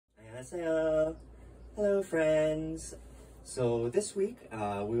안녕하세요. Hello friends. So this week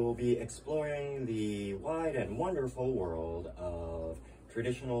we will be exploring the wide and wonderful world of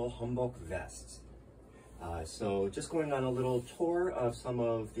traditional hanbok vests. So just going on a little tour of some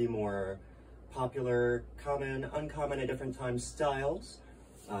of the more popular, common, uncommon at different times styles.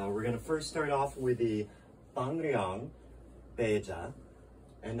 We're going to first start off with the Bangryang Beja.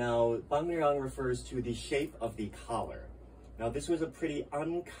 And now Bangryang refers to the shape of the collar. Now this was a pretty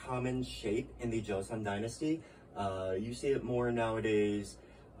uncommon shape in the Joseon Dynasty. You see it more nowadays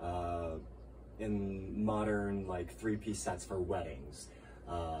in modern like three-piece sets for weddings.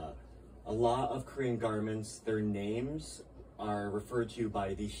 A lot of Korean garments, their names are referred to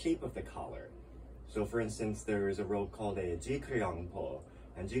by the shape of the collar. So for instance, there is a robe called a Dallyeong-Po,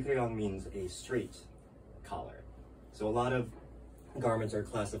 and Dallyeong means a straight collar. So a lot of garments are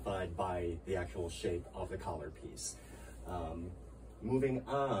classified by the actual shape of the collar piece. Moving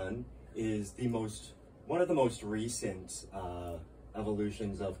on is one of the most recent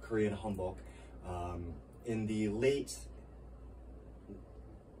evolutions of Korean hanbok. In the late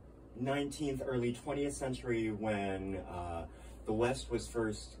 19th, early 20th century, when the West was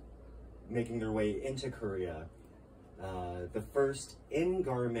first making their way into Korea, the first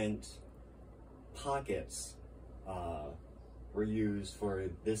in-garment pockets were used for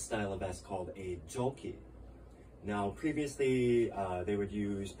this style of vest called a joki. Now, previously, they would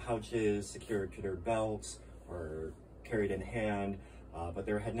use pouches secured to their belts or carried in hand, but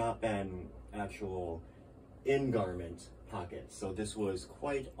there had not been actual in-garment pockets. So this was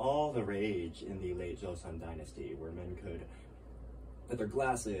quite all the rage in the late Joseon Dynasty, where men could put their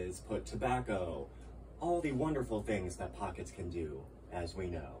glasses, put tobacco, all the wonderful things that pockets can do, as we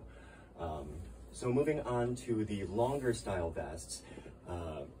know. So moving on to the longer style vests,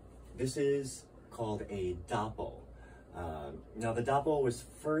 this is called a Dap'ho. Now the Dap'ho was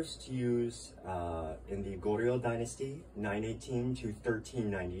first used in the Goreyo Dynasty, 918 to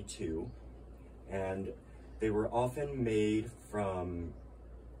 1392, and they were often made from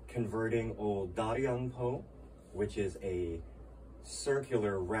converting old Dallyeong-Po, which is a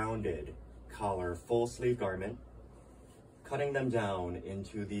circular rounded collar full sleeve garment, cutting them down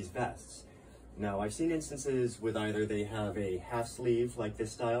into these vests. Now I've seen instances with either they have a half sleeve like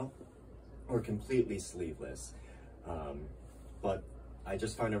this style or completely sleeveless, but I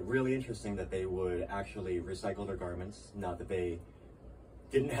just find it really interesting that they would actually recycle their garments. Not that they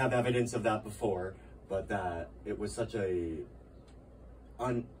didn't have evidence of that before, but that it was such a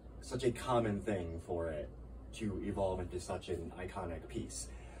common thing for it to evolve into such an iconic piece.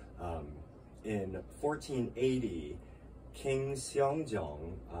 In 1480, King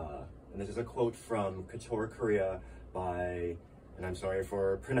Hyonjeong, and this is a quote from Couture, Korea by, and I'm sorry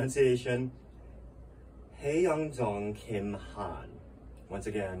for pronunciation, Hyonjeong Kim Han. Once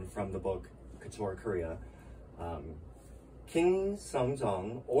again, from the book Couture, Korea. King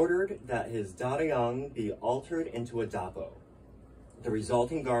Hyonjeong ordered that his Dallyeong be altered into a Dap'ho. The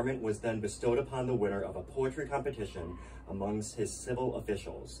resulting garment was then bestowed upon the winner of a poetry competition amongst his civil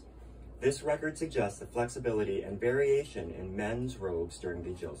officials. This record suggests the flexibility and variation in men's robes during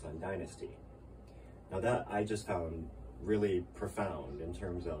the Joseon Dynasty. Now that I just found really profound in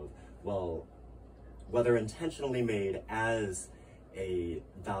terms of, well, whether intentionally made as a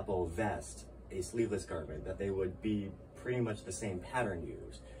Dap'ho vest, a sleeveless garment, that they would be pretty much the same pattern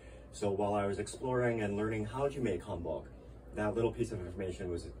used. So while I was exploring and learning how to make hanbok, that little piece of information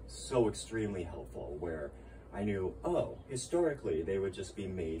was so extremely helpful, where I knew, oh, historically they would just be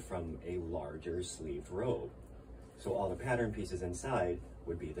made from a larger sleeved robe. So all the pattern pieces inside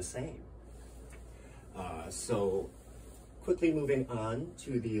would be the same. So quickly moving on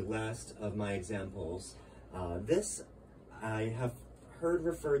to the last of my examples. This I have heard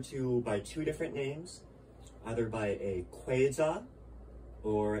referred to by two different names, either by a kweja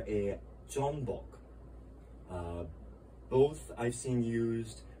or a jeonbok. Both I've seen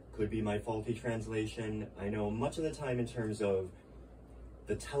used, could be my faulty translation. I know much of the time in terms of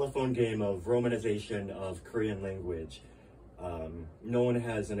the telephone game of romanization of Korean language, no one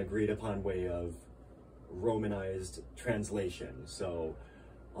has an agreed upon way of romanized translation. So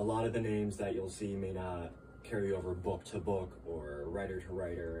a lot of the names that you'll see may not carry over book to book or writer to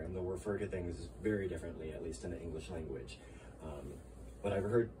writer, and they'll refer to things very differently, at least in the English language. But I've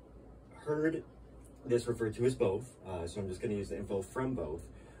heard this referred to as both, so I'm just going to use the info from both.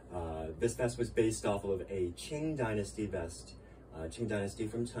 This vest was based off of a Qing Dynasty vest, Qing Dynasty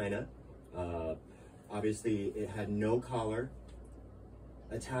from China. Obviously, it had no collar,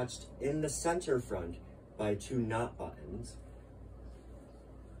 attached in the center front by two knot buttons,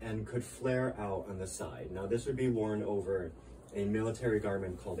 and could flare out on the side. Now this would be worn over a military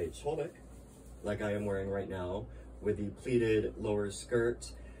garment called a cholik, like I am wearing right now, with the pleated lower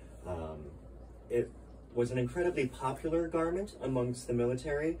skirt. It was an incredibly popular garment amongst the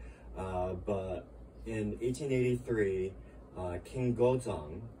military, but in 1883, King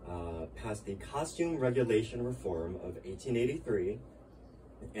Gojong passed the Costume Regulation Reform of 1883,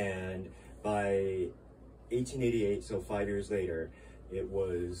 and by 1888, so 5 years later, it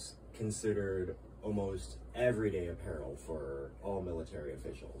was considered almost everyday apparel for all military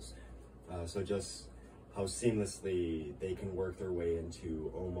officials. So just how seamlessly they can work their way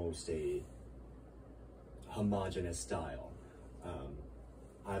into almost a homogeneous style,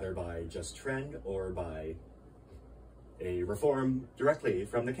 either by just trend or by a reform directly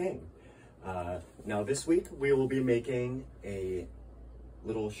from the king. Now this week we will be making a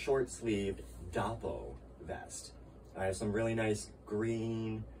little short-sleeved Dap'ho Vest. I have some really nice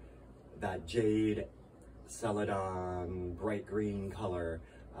green, that jade celadon bright green color,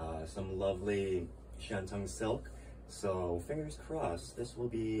 some lovely Cheon-Shik silk. So fingers crossed, this will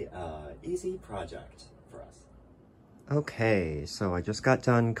be an easy project for us. Okay, so I just got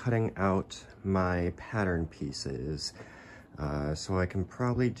done cutting out my pattern pieces, so I can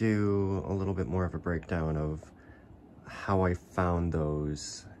probably do a little bit more of a breakdown of how I found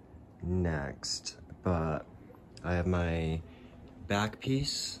those next. But I have my back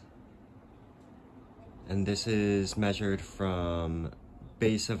piece, and this is measured from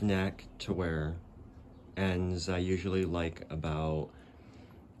base of neck to where ends. I usually like about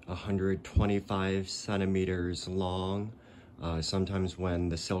 125 centimeters long. Sometimes when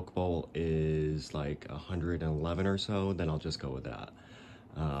the silk bolt is like 111 or so, then I'll just go with that.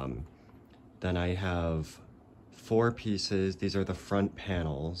 Then I have 4 pieces. These are the front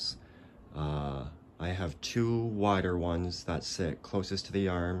panels. I have 2 wider ones that sit closest to the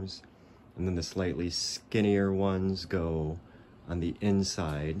arms, and then the slightly skinnier ones go on the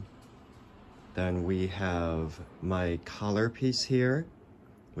inside. Then we have my collar piece here,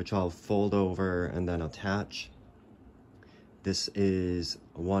 which I'll fold over and then attach. This is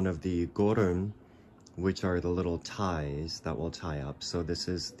one of the gorun, which are the little ties that will tie up. So this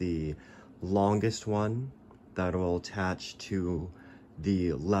is the longest one that will attach to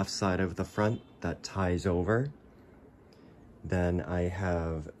the left side of the front that ties over. Then I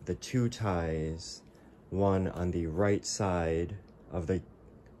have the 2 ties, one on the right side of the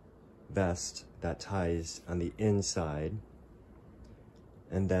vest that ties on the inside.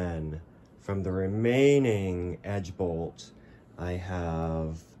 And then from the remaining edge bolt, I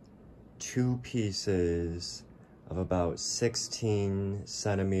have 2 pieces of about 16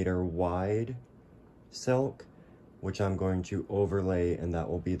 centimeter wide silk, which I'm going to overlay, and that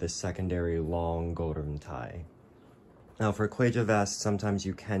will be the secondary long golden tie. Now for Goreyo vest, sometimes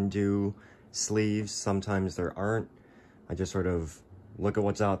you can do sleeves, sometimes there aren't. I just sort of look at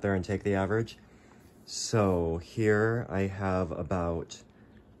what's out there and take the average. So here I have about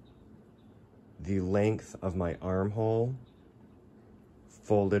the length of my armhole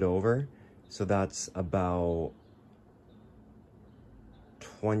folded over. So that's about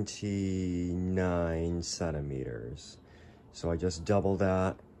 29 centimeters. So I just double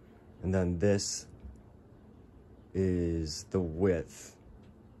that, and then this is the width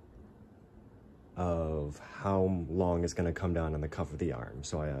of how long is going to come down on the cuff of the arm.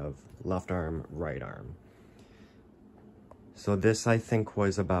 So I have left arm, right arm. So this I think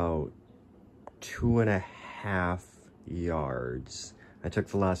was about 2.5 yards. I took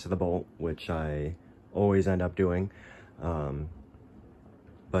the last of the bolt, which I always end up doing.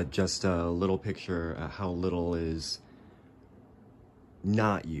 But just a little picture at how little is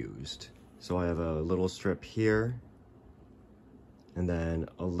not used. So I have a little strip here, and then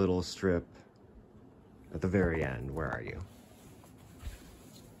a little strip at the very end. Where are you?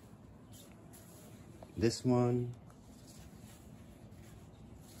 This one,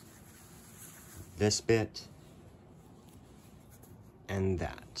 this bit, and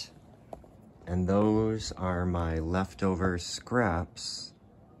that. And those are my leftover scraps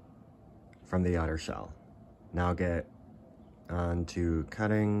from the outer shell. Now I'll get on to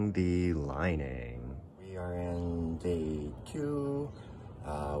cutting the lining. We are in day 2.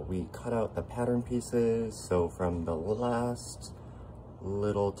 We cut out the pattern pieces. So from the last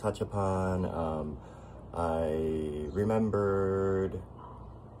little touch upon, I remembered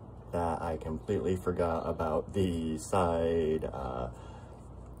that I completely forgot about the side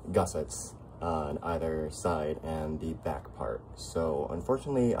gussets on either side and the back part. So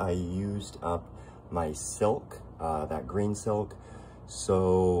unfortunately I used up my silk, that green silk.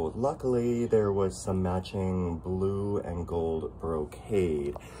 So luckily there was some matching blue and gold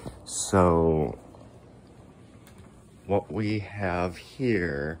brocade. So what we have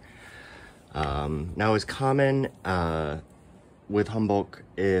here, now is common with hanbok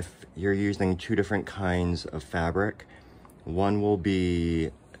if you're using two different kinds of fabric. One will be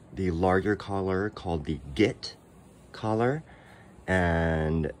the larger collar called the git collar,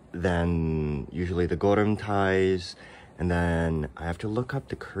 and then usually the goreum ties, and then I have to look up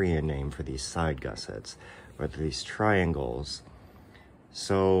the Korean name for these side gussets, but these triangles.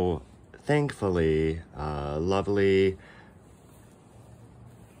 So thankfully, lovely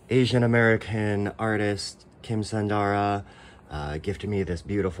Asian American artist Kim Sandara gifted me this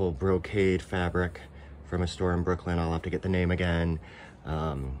beautiful brocade fabric from a store in Brooklyn. I'll have to get the name again.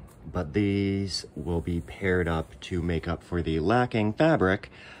 But these will be paired up to make up for the lacking fabric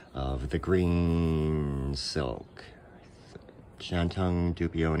of the green silk. Shantung,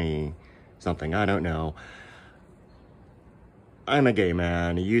 Dupioni, something, I don't know. I'm a gay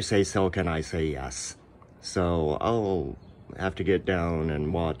man, you say silk and I say yes. So I'll have to get down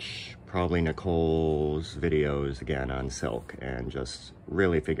and watch probably Nicole's videos again on silk and just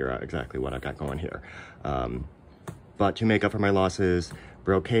really figure out exactly what I've got going here. But to make up for my losses,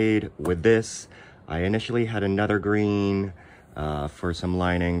 brocade with this. I initially had another green for some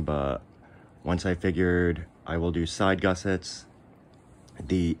lining, but once I figured I will do side gussets,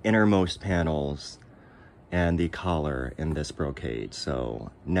 the innermost panels, and the collar in this brocade.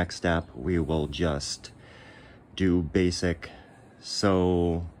 So next step, we will just do basic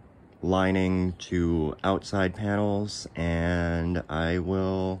sew lining to outside panels, and I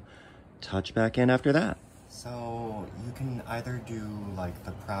will touch back in after that. So you can either do like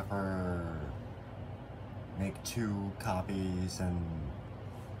the proper, make two copies and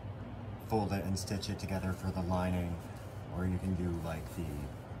fold it and stitch it together for the lining, or you can do like the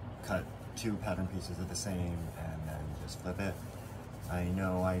cut two pattern pieces of the same and then just flip it. I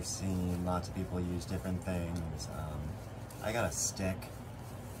know I've seen lots of people use different things. I got a stick,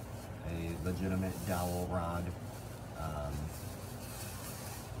 a legitimate dowel rod.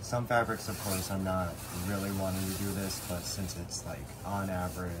 Some fabrics, of course, I'm not really wanting to do this, but since it's like on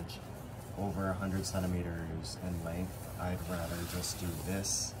average over 100 centimeters in length, I'd rather just do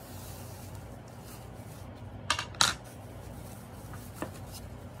this.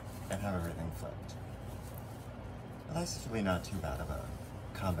 And have everything flipped. Well, that's really not too bad of a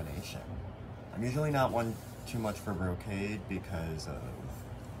combination. I'm usually not one too much for brocade because of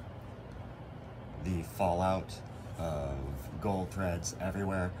the fallout of gold threads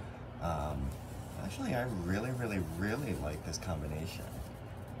everywhere. Actually, I really like this combination.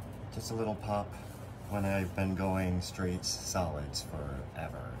 Just a little pop when I've been going straight solids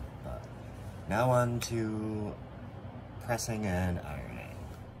forever. But now on to pressing and ironing.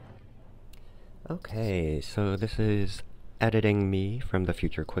 Okay, so this is editing me from the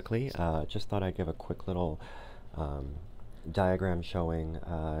future quickly. Just thought I'd give a quick little diagram showing.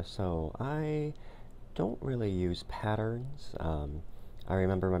 So I don't really use patterns. I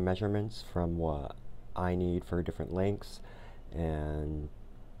remember my measurements from what I need for different lengths and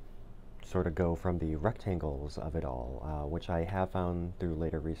sort of go from the rectangles of it all, which I have found through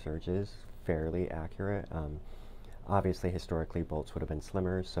later research is fairly accurate. Obviously, historically, bolts would have been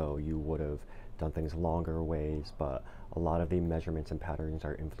slimmer, so you would have done things longer ways, but a lot of the measurements and patterns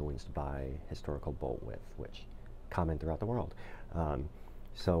are influenced by historical bolt width, which common throughout the world.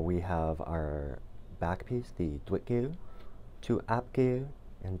 So we have our back piece, the dwitgil, two apgil,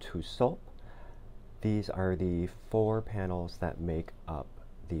 and two sop. These are the four panels that make up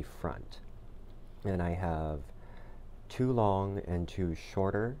the front. And I have two long and two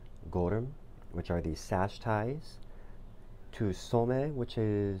shorter goreum, which are the sash ties, two some, which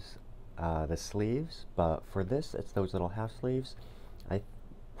is the sleeves, but for this, it's those little half sleeves. I'm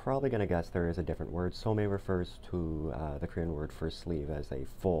probably going to guess there is a different word. Some refers to the Korean word for sleeve as a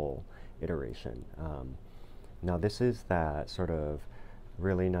full iteration. Now this is that sort of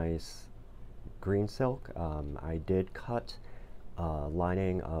really nice green silk. I did cut a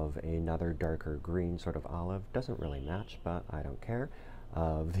lining of another darker green, sort of olive. Doesn't really match, but I don't care.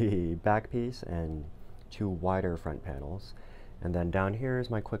 Of the back piece and two wider front panels. And then down here is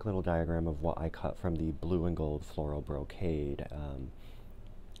my quick little diagram of what I cut from the blue and gold floral brocade.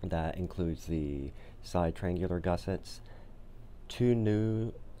 That includes the side triangular gussets, two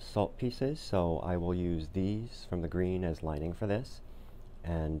new salt pieces, so I will use these from the green as lining for this,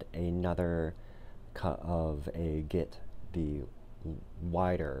 and another cut of a git, the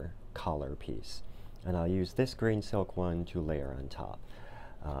wider collar piece. And I'll use this green silk one to layer on top.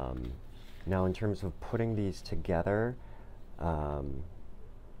 Now in terms of putting these together,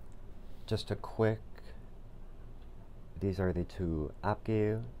 just a quick, these are the two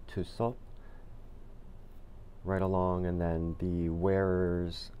apgil, two sop. right along, and then the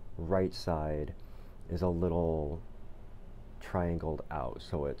wearer's right side is a little triangled out,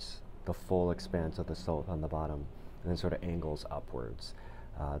 so it's the full expanse of the sole on the bottom, and then sort of angles upwards.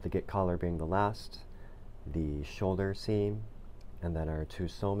 The get collar being the last, the shoulder seam, and then our two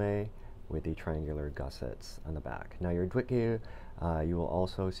some with the triangular gussets on the back. Now your dwitgyu, you will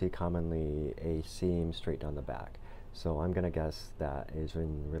also see commonly a seam straight down the back. So I'm going to guess that is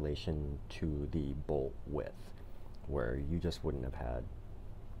in relation to the bolt width, where you just wouldn't have had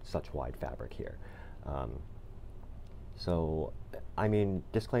such wide fabric here. So, I mean,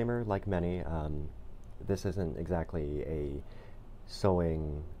 disclaimer, like many, this isn't exactly a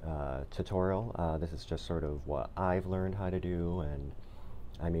sewing tutorial. This is just sort of what I've learned how to do, and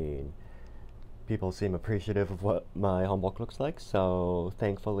I mean, people seem appreciative of what my hanbok looks like, so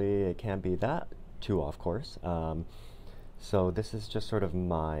thankfully it can't be that too off course. So this is just sort of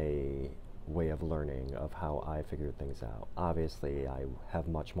my way of learning of how I figured things out. Obviously, I have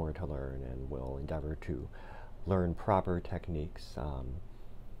much more to learn and will endeavor to learn proper techniques,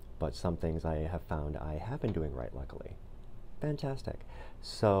 but some things I have found I have been doing right, luckily. Fantastic.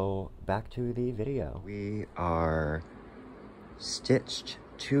 So back to the video. We are stitched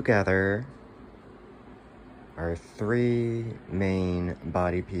together our three main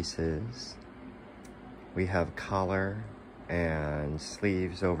body pieces. We have collar and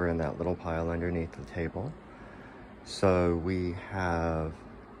sleeves over in that little pile underneath the table. So we have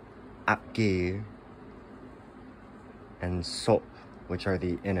apgi and sop, which are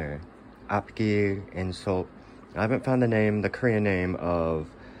the inner. Apgi and sop. I haven't found the Korean name of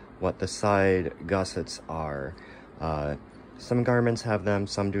what the side gussets are. Some garments have them,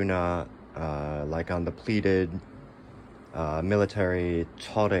 some do not. Like on the pleated military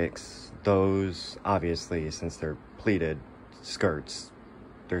choriks, those obviously, since they're pleated skirts,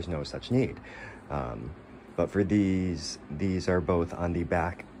 there's no such need. But for these are both on the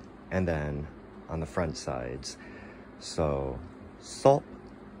back and then on the front sides. So sop,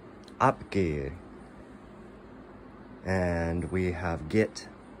 apgi, and we have get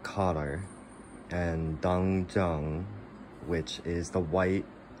collar and Dallyeong-Po, which is the white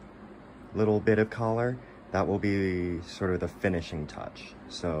little bit of collar. That will be sort of the finishing touch.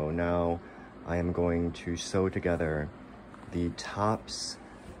 So now I am going to sew together the tops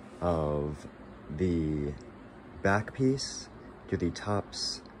of the back piece to the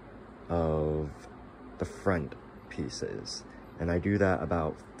tops of the front pieces. And I do that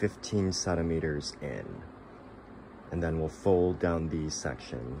about 15 centimeters in. And then we'll fold down these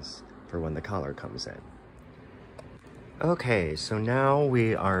sections for when the collar comes in. Okay, so now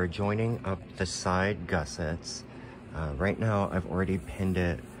we are joining up the side gussets. Right now I've already pinned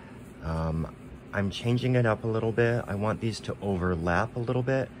it. I'm changing it up a little bit. I want these to overlap a little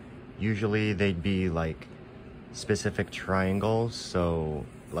bit. Usually they'd be like specific triangles, so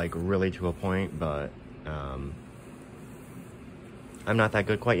like really to a point, but I'm not that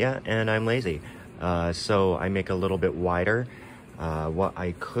good quite yet, and I'm lazy. So I make a little bit wider. What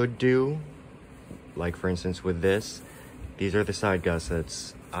I could do, like for instance with this, these are the side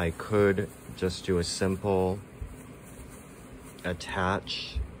gussets. I could just do a simple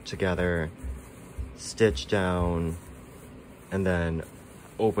attach together, stitch down, and then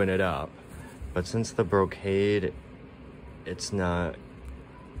open it up. But since the brocade, it's not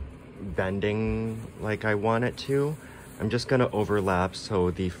bending like I want it to, I'm just gonna overlap so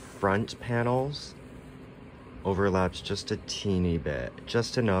the front panels overlaps just a teeny bit,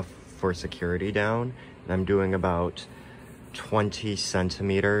 just enough for security down. And I'm doing about 20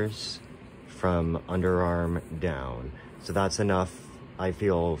 centimeters from underarm down. So that's enough, I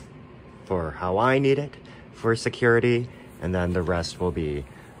feel, for how I need it for security, and then the rest will be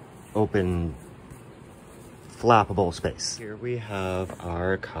open, flappable space. Here we have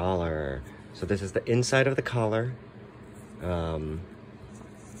our collar. So this is the inside of the collar.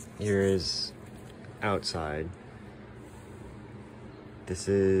 Here is outside. This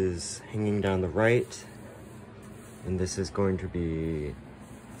is hanging down the right, and this is going to be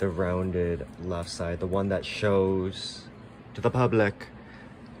the rounded left side, the one that shows to the public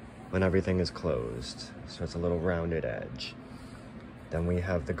when everything is closed. So it's a little rounded edge. Then we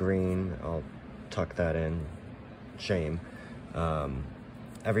have the green. I'll tuck that in. Shame.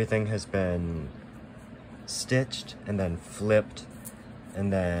 Everything has been stitched and then flipped,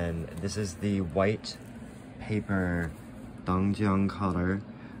 and then this is the white paper Dallyeong color.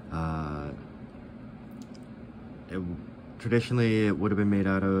 Traditionally it would have been made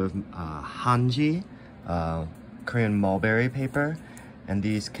out of Hyonjeong, Korean mulberry paper, and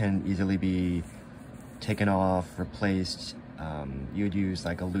these can easily be taken off, replaced You'd use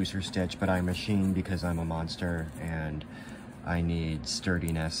like a looser stitch, but I machine because I'm a monster and I need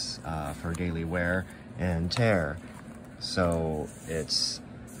sturdiness for daily wear and tear. So it's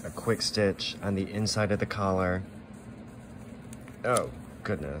a quick stitch on the inside of the collar. Oh,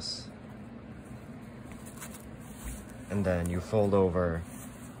 goodness. And then you fold over,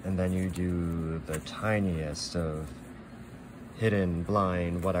 and then you do the tiniest of hidden,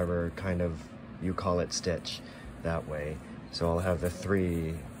 blind, whatever kind of you call it stitch that way. So I'll have the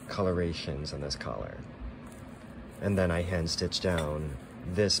 3 colorations on this collar. And then I hand stitch down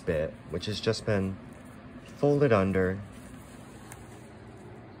this bit, which has just been folded under,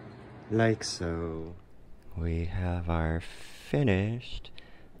 like so. We have our finished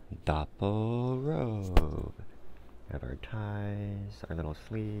Dap'ho robe. We have our ties, our little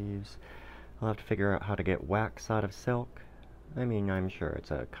sleeves. I'll have to figure out how to get wax out of silk. I mean, I'm sure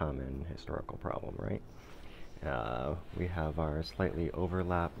it's a common historical problem, right? We have our slightly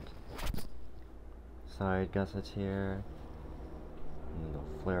overlapped side gussets here. And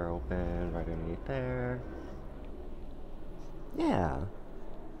they'll flare open right underneath there. Yeah,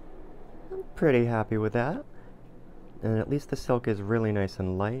 I'm pretty happy with that. And at least the silk is really nice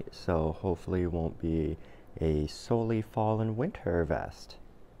and light, so hopefully it won't be a solely fall and winter vest.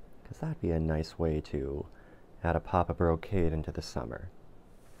 Because that'd be a nice way to add a pop of brocade into the summer.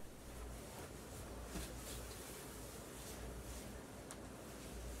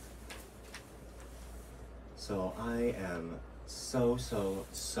 So I am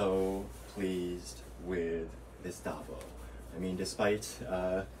so pleased with this Dap'ho. I mean, despite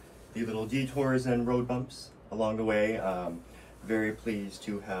the little detours and road bumps along the way, very pleased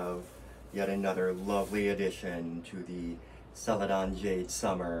to have yet another lovely addition to the Celadon Jade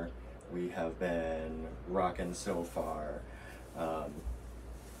summer we have been rocking so far.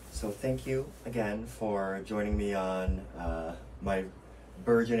 So thank you again for joining me on my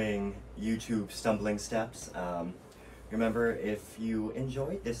burgeoning YouTube stumbling steps. Remember, if you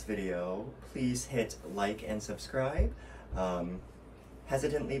enjoyed this video, please hit like and subscribe.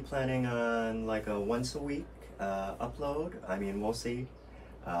 Hesitantly planning on like a once a week upload. I mean, we'll see.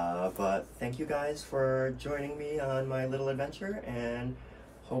 But thank you guys for joining me on my little adventure, and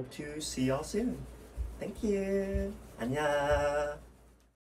hope to see y'all soon. Thank you. 안녕.